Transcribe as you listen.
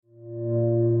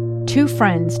Two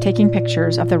friends taking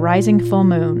pictures of the rising full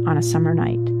moon on a summer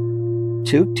night.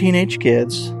 Two teenage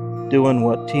kids doing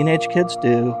what teenage kids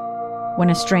do. When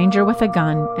a stranger with a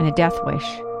gun and a death wish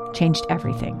changed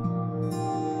everything.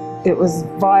 It was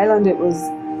violent, it was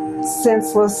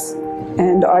senseless,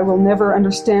 and I will never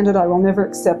understand it, I will never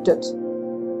accept it.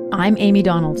 I'm Amy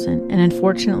Donaldson, and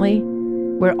unfortunately,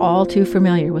 we're all too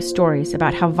familiar with stories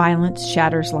about how violence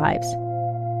shatters lives.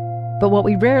 But what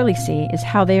we rarely see is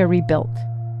how they are rebuilt.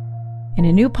 In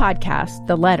a new podcast,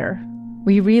 The Letter,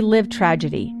 we relive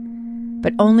tragedy,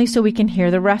 but only so we can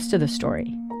hear the rest of the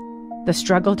story. The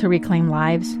struggle to reclaim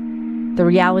lives, the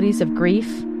realities of grief,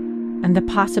 and the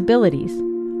possibilities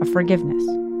of forgiveness.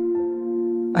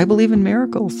 I believe in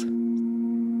miracles.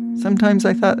 Sometimes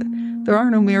I thought, there are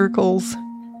no miracles.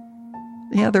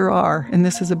 Yeah, there are, and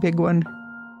this is a big one.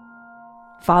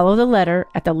 Follow The Letter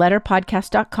at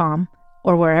theletterpodcast.com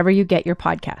or wherever you get your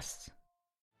podcasts.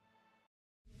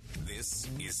 This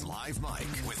is Live Mike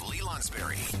with Lee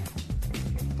Lonsberry.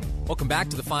 Welcome back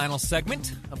to the final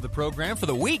segment of the program for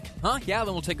the week. Yeah,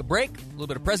 then we'll take a break, a little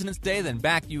bit of President's Day, then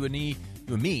back you and me,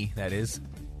 that is,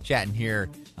 chatting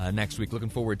here next week. Looking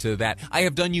forward to that. I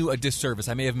have done you a disservice.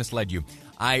 I may have misled you.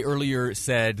 I earlier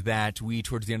said that we,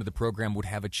 towards the end of the program, would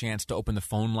have a chance to open the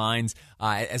phone lines.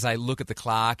 As I look at the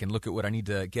clock and look at what I need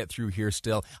to get through here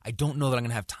still, I don't know that I'm going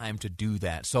to have time to do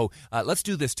that. So let's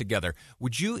do this together.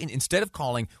 Would you, instead of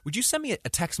calling, would you send me a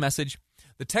text message?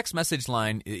 The text message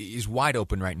line is wide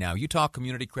open right now. Utah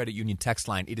Community Credit Union text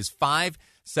line. It is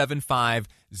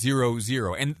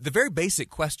 57500. And the very basic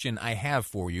question I have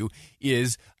for you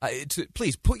is to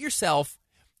please put yourself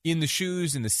in the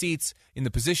shoes, in the seats, in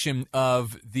the position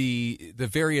of the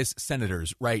various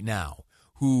senators right now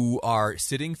who are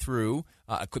sitting through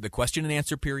the question and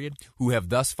answer period, who have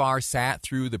thus far sat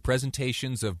through the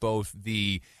presentations of both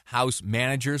the House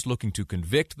managers looking to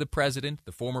convict the president,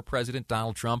 the former president,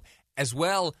 Donald Trump, as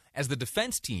well as the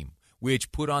defense team,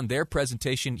 which put on their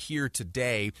presentation here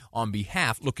today on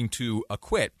behalf looking to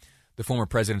acquit the former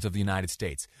president of the United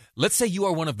States. Let's say you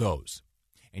are one of those,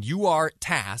 and you are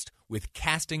tasked with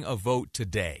casting a vote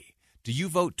today. Do you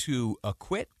vote to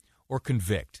acquit or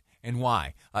convict, and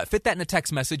why? Fit that in a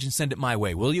text message and send it my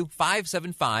way, will you?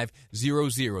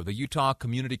 57500, the Utah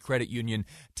Community Credit Union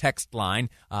text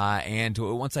line. And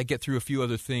once I get through a few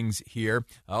other things here,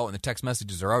 and the text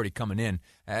messages are already coming in.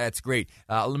 That's great.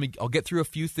 I'll get through a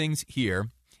few things here,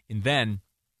 and then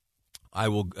I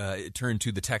will turn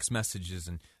to the text messages,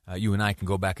 and you and I can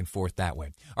go back and forth that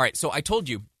way. All right. So I told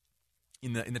you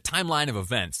in the timeline of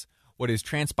events, what is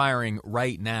transpiring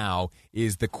right now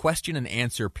is the question and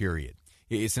answer period.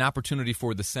 It's an opportunity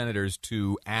for the senators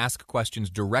to ask questions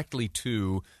directly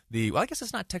to I guess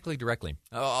it's not technically directly.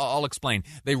 I'll explain.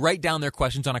 They write down their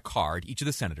questions on a card. Each of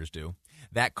the senators do.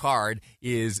 That card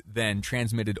is then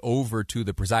transmitted over to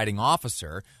the presiding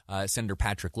officer, Senator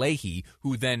Patrick Leahy,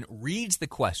 who then reads the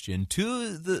question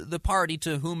to the party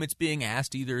to whom it's being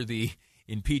asked, either the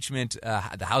impeachment,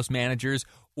 the House managers,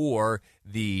 or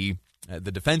the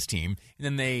defense team, and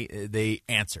then they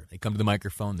answer. They come to the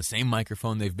microphone, the same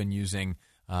microphone they've been using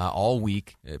all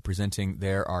week, presenting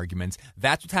their arguments.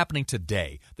 That's what's happening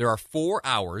today. There are 4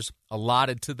 hours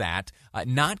allotted to that.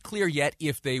 Not clear yet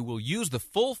if they will use the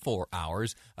full 4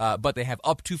 hours, but they have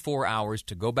up to 4 hours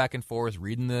to go back and forth,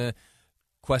 reading the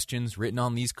questions written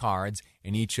on these cards,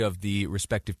 and each of the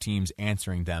respective teams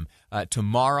answering them.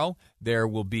 Tomorrow, there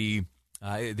will be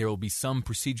some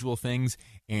procedural things,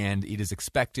 and it is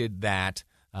expected that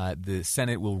the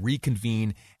Senate will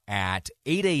reconvene at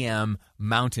 8 a.m.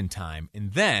 Mountain Time.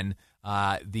 And then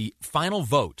the final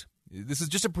vote, this is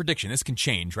just a prediction. This can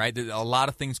change, right? A lot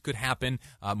of things could happen.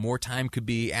 More time could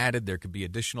be added. There could be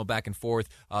additional back and forth.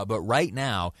 But right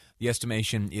now, the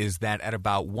estimation is that at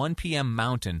about 1 p.m.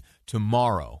 Mountain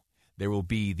tomorrow, there will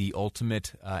be the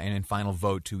ultimate and final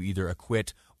vote to either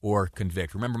acquit or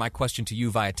convict. Remember, my question to you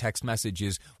via text message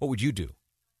is, what would you do?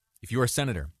 If you're a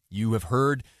senator, you have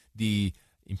heard the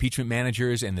impeachment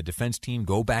managers and the defense team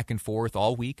go back and forth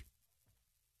all week.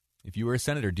 If you were a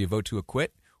senator, do you vote to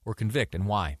acquit or convict, and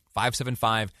why?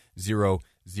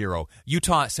 57500.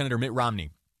 Utah Senator Mitt Romney,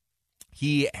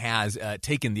 he has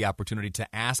taken the opportunity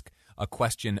to ask a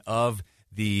question of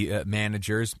the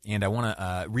managers, and I want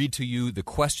to read to you the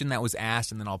question that was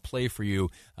asked, and then I'll play for you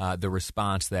the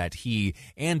response that he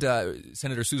and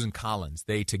Senator Susan Collins,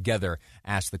 they together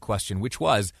asked the question, which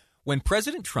was, when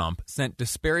President Trump sent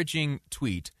disparaging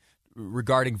tweet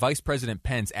regarding Vice President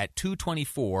Pence at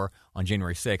 2:24 on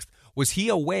January 6th, was he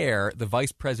aware the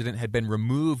Vice President had been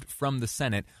removed from the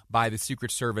Senate by the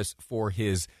Secret Service for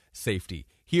his safety?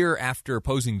 Here, after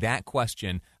posing that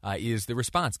question, is the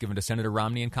response given to Senator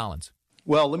Romney and Collins.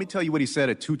 Well, let me tell you what he said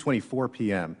at 2:24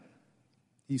 p.m.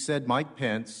 He said Mike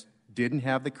Pence didn't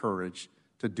have the courage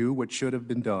to do what should have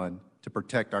been done to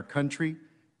protect our country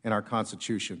and our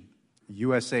Constitution. The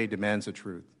USA demands the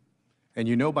truth. And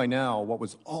you know by now what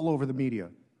was all over the media.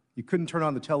 You couldn't turn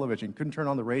on the television, couldn't turn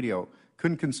on the radio,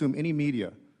 couldn't consume any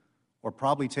media, or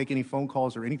probably take any phone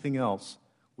calls or anything else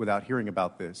without hearing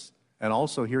about this, and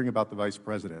also hearing about the vice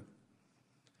president.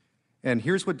 And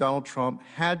here's what Donald Trump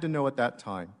had to know at that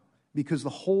time, because the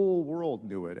whole world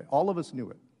knew it. All of us knew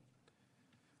it.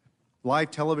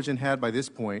 Live television had, by this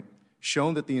point,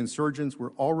 shown that the insurgents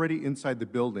were already inside the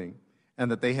building and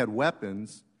that they had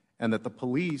weapons and that the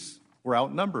police were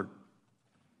outnumbered.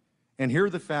 And here are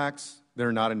the facts that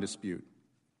are not in dispute.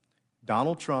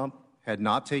 Donald Trump had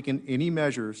not taken any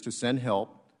measures to send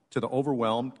help to the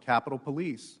overwhelmed Capitol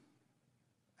Police.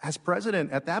 As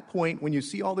president, at that point, when you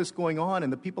see all this going on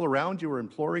and the people around you are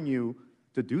imploring you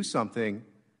to do something,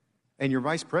 and your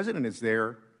vice president is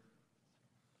there,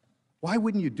 why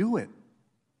wouldn't you do it?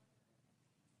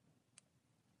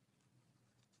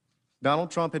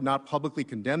 Donald Trump had not publicly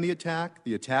condemned the attack,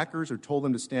 the attackers, or told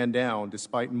them to stand down,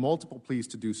 despite multiple pleas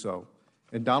to do so.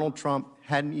 And Donald Trump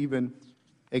hadn't even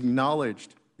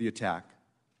acknowledged the attack.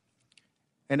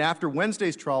 And after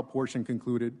Wednesday's trial portion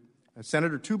concluded,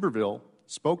 Senator Tuberville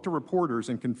spoke to reporters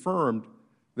and confirmed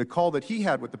the call that he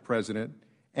had with the president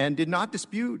and did not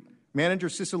dispute Manager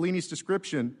Cicilline's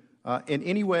description in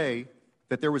any way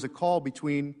that there was a call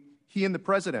between he and the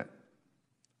president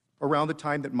around the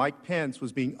time that Mike Pence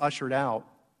was being ushered out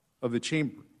of the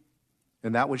chamber.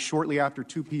 And that was shortly after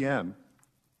 2 p.m.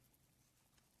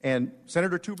 And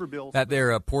Senator Tuberville... That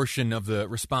there, a portion of the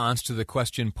response to the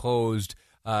question posed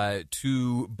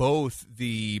to both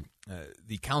the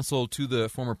counsel to the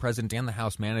former president and the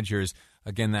House managers.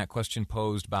 Again, that question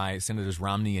posed by Senators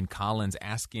Romney and Collins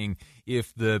asking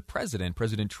if the president,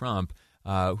 President Trump,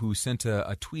 who sent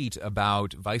a tweet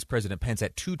about Vice President Pence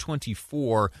at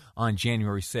 2:24 on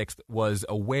January 6th, was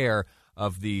aware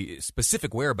of the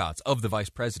specific whereabouts of the vice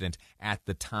president at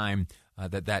the time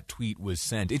that tweet was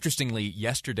sent. Interestingly,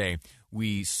 yesterday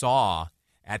we saw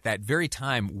at that very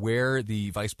time where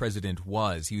the vice president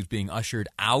was. He was being ushered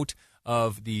out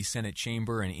of the Senate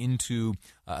chamber and into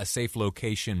a safe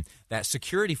location. That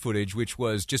security footage, which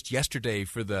was just yesterday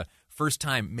for the first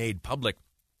time made public,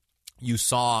 you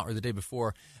saw, or the day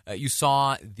before, you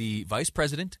saw the vice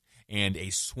president and a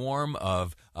swarm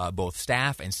of both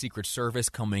staff and Secret Service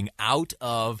coming out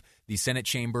of the Senate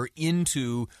chamber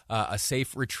into a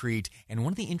safe retreat. And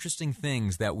one of the interesting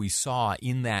things that we saw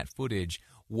in that footage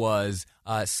was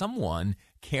someone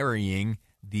carrying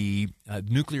the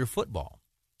nuclear football.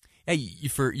 Hey, you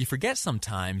forget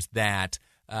sometimes that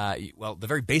the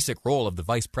very basic role of the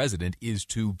vice president is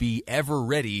to be ever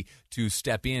ready to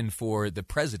step in for the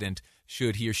president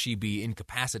should he or she be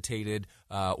incapacitated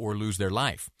or lose their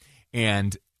life.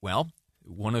 And, well,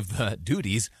 one of the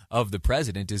duties of the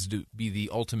president is to be the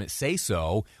ultimate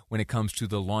say-so when it comes to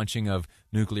the launching of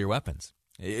nuclear weapons.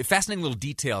 A fascinating little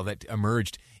detail that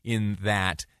emerged in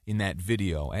that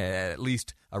video, at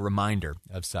least a reminder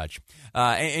of such.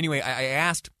 Anyway, I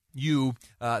asked you,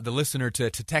 the listener, to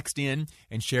text in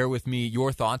and share with me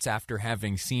your thoughts after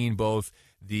having seen both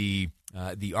the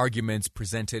arguments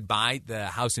presented by the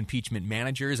House impeachment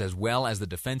managers as well as the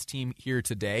defense team here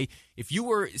today. If you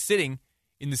were sitting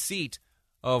in the seat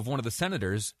of one of the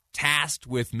senators tasked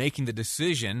with making the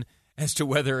decision as to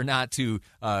whether or not to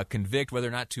convict, whether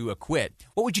or not to acquit,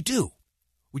 what would you do?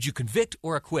 Would you convict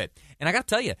or acquit? And I got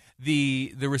to tell you,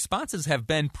 the responses have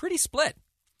been pretty split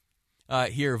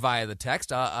here via the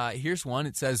text. Here's one.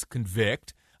 It says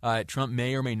convict. Trump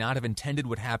may or may not have intended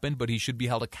what happened, but he should be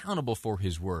held accountable for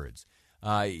his words.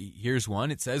 Here's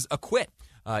one. It says acquit.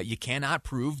 You cannot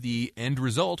prove the end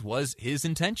result was his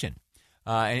intention.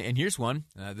 And here's one.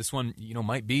 This one,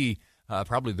 might be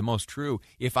probably the most true.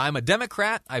 If I'm a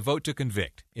Democrat, I vote to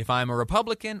convict. If I'm a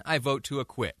Republican, I vote to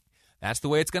acquit. That's the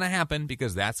way it's going to happen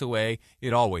because that's the way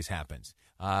it always happens.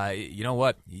 You know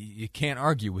what? You can't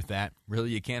argue with that.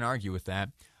 Really, you can't argue with that.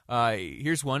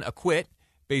 Here's one. Acquit,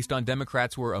 based on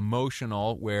Democrats were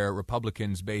emotional, where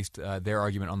Republicans based their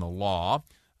argument on the law.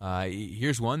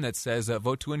 Here's one that says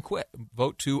vote to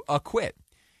acquit.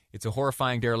 It's a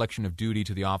horrifying dereliction of duty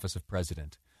to the office of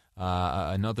president.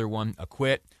 Another one,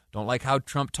 acquit. Don't like how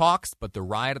Trump talks, but the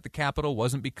riot at the Capitol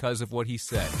wasn't because of what he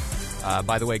said.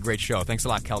 By the way, great show. Thanks a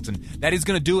lot, Kelton. That is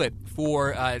going to do it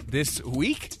for this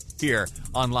week here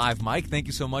on Live Mike. Thank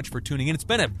you so much for tuning in. It's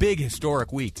been a big,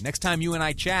 historic week. Next time you and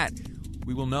I chat,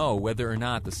 we will know whether or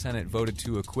not the Senate voted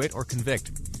to acquit or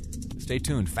convict. Stay Stay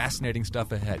tuned. Fascinating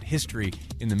stuff ahead. History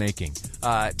in the making.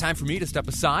 Time for me to step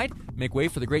aside, make way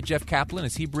for the great Jeff Kaplan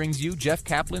as he brings you Jeff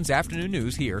Kaplan's Afternoon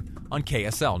News here on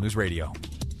KSL News Radio.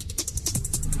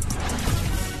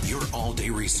 Your all-day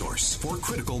resource for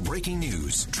critical breaking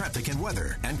news, traffic and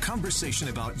weather, and conversation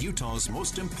about Utah's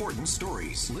most important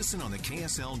stories. Listen on the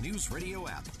KSL News Radio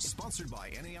app, sponsored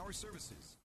by NA Hour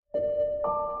Services.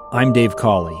 I'm Dave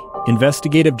Cawley,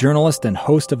 investigative journalist and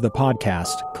host of the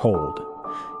podcast Cold.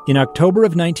 In October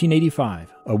of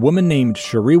 1985, a woman named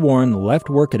Cherie Warren left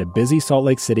work at a busy Salt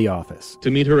Lake City office to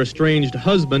meet her estranged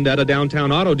husband at a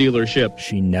downtown auto dealership.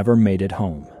 She never made it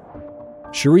home.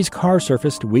 Cherie's car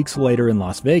surfaced weeks later in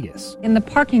Las Vegas. In the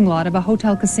parking lot of a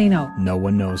hotel casino. No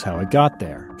one knows how it got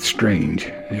there. Strange.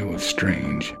 It was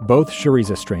strange. Both Cherie's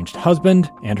estranged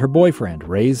husband and her boyfriend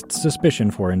raised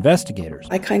suspicion for investigators.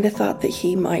 I kind of thought that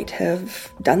he might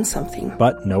have done something.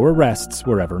 But no arrests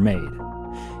were ever made.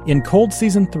 In Cold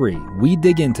Season 3, we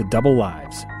dig into double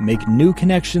lives, make new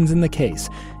connections in the case,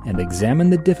 and examine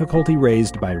the difficulty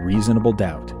raised by reasonable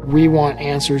doubt. We want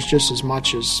answers just as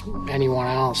much as anyone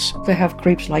else. They have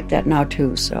creeps like that now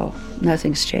too, so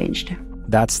nothing's changed.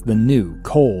 That's the new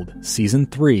Cold Season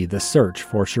 3, The Search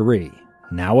for Cherie,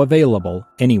 now available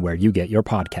anywhere you get your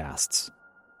podcasts.